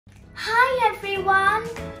Hi everyone!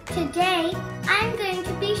 Today I'm going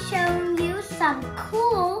to be showing you some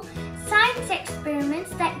cool science experiments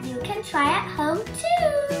that you can try at home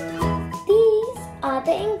too. These are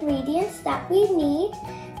the ingredients that we need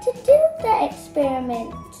to do the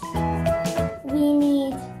experiment. We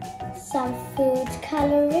need some food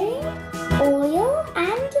coloring, oil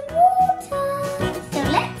and water. So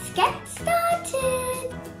let's get started.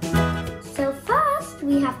 So first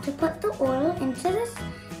we have to put the oil into this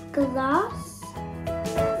glass.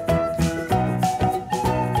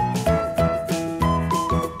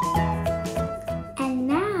 And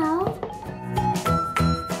now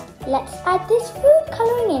let's add this food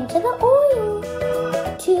coloring into the oil.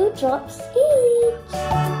 2 drops each.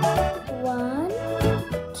 1,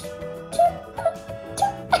 2.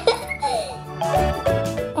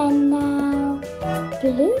 And now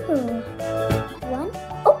blue. 1.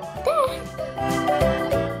 Oh, there.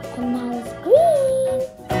 And now it's green.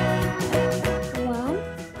 1.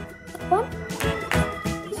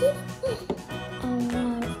 And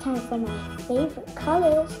now it's time for my favorite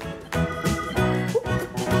colors.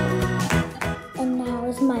 And now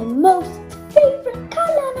is my most favorite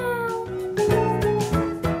color now.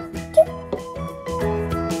 2.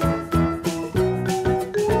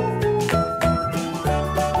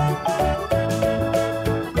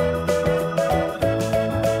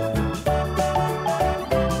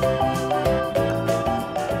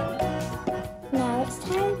 Now it's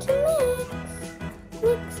time to mix.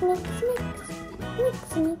 Mix.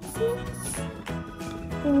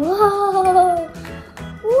 Whoa!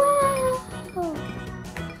 Wow!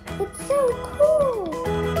 It's so cool!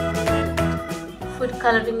 Food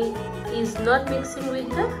coloring is not mixing with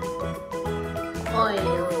the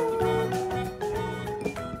oil.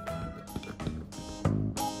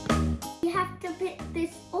 You have to put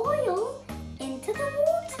this oil into the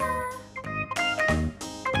water.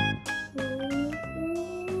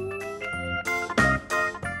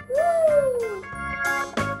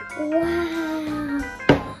 Wow!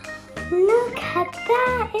 Look at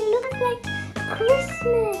that! It looks like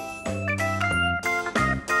Christmas!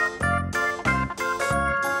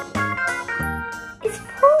 It's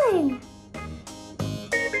pouring!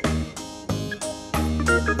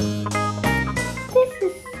 This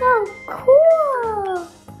is so cool!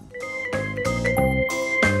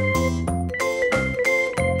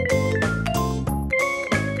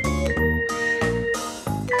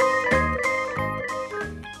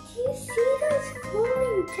 Do you see those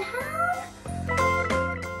falling down?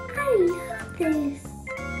 I love this!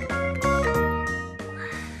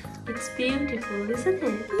 It's beautiful, isn't it?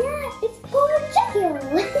 Yeah, it's gorgeous!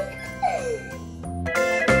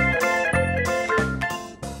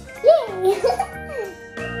 Yay!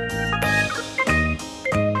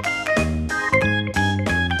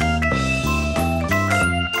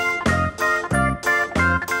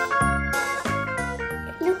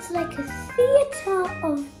 It looks like a theater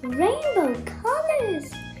of rainbow colors.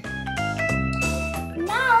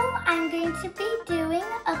 Now I'm going to be doing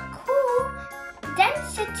a cool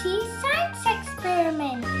density science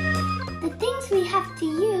experiment. The things we have to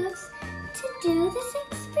use to do this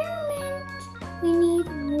experiment. We need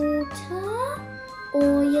water,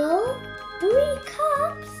 oil, 3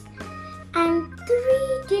 cups, and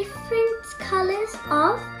 3 different colors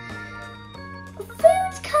of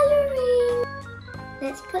food coloring.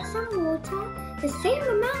 Let's put some water, the same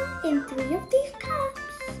amount, in 3 of these cups.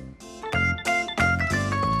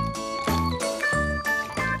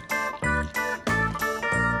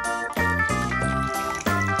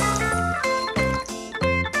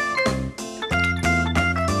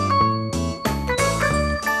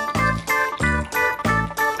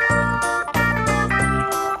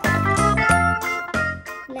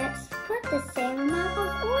 Let's put the same amount of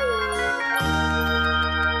oil.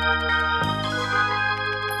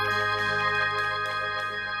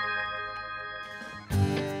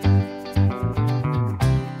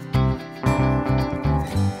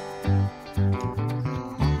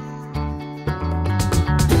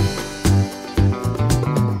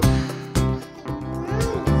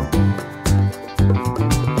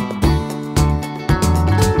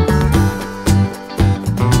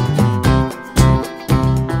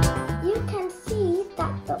 You can see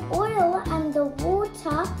that the oil and the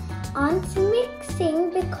water aren't mixing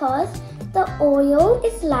because the oil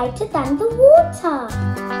is lighter than the water.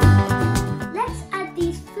 Let's add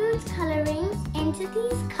these food colorings into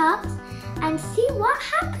these cups and see what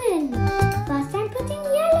happens. First I'm putting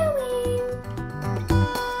yellow in.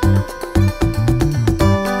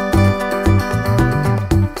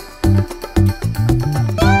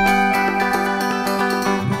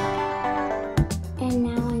 And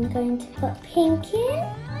now I'm going to put pink in.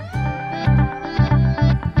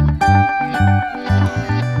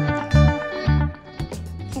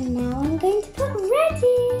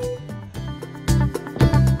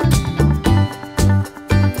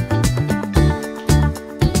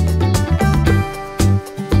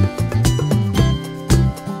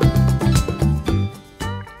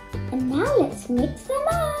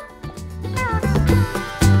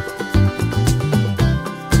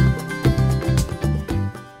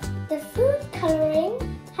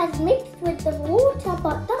 has mixed with the water,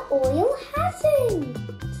 but the oil hasn't.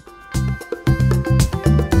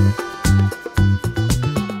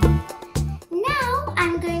 Now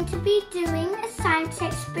I'm going to be doing a science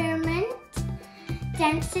experiment.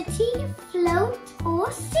 Density, float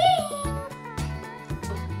or sink.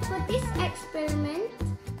 For this experiment,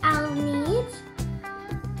 I'll need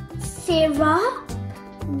syrup,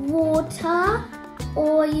 water,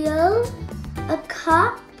 oil, a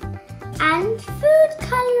cup and food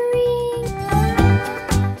coloring.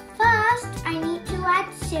 First, I need to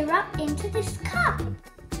add syrup into this cup.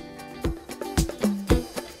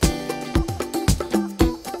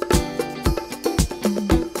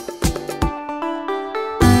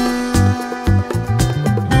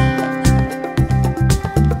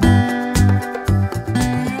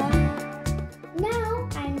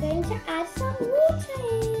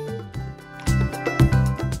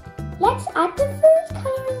 Let's add the food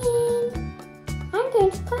coloring in. I'm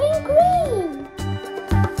going to put in green.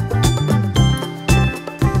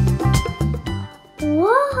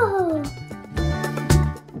 Whoa!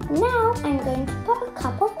 Now I'm going to put a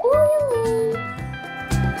cup of oil in.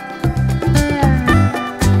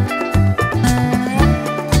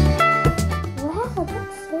 Wow,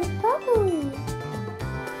 that's so bubbly.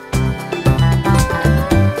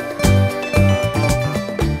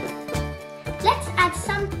 Let's add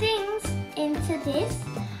some things into this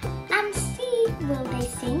and see will they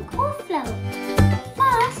sink or float.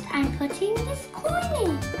 First, I'm putting this coin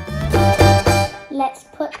in. Let's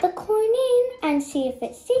put the coin in and see if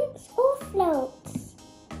it sinks or floats.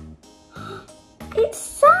 It's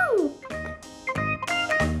sunk.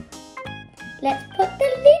 Let's put the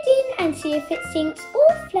lid in and see if it sinks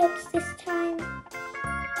or floats this time.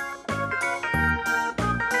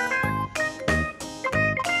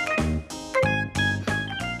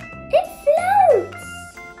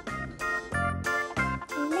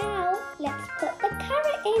 Let's put the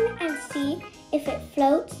carrot in and see if it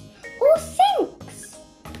floats or sinks.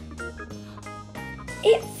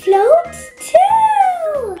 It floats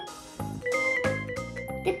too!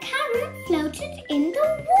 The carrot floated in the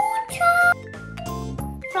water.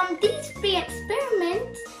 From these 3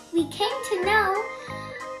 experiments, we came to know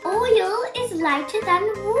oil is lighter than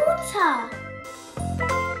water.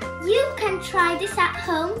 You can try this at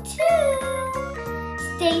home too.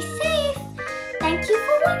 Stay safe. Thank you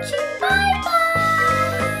for watching.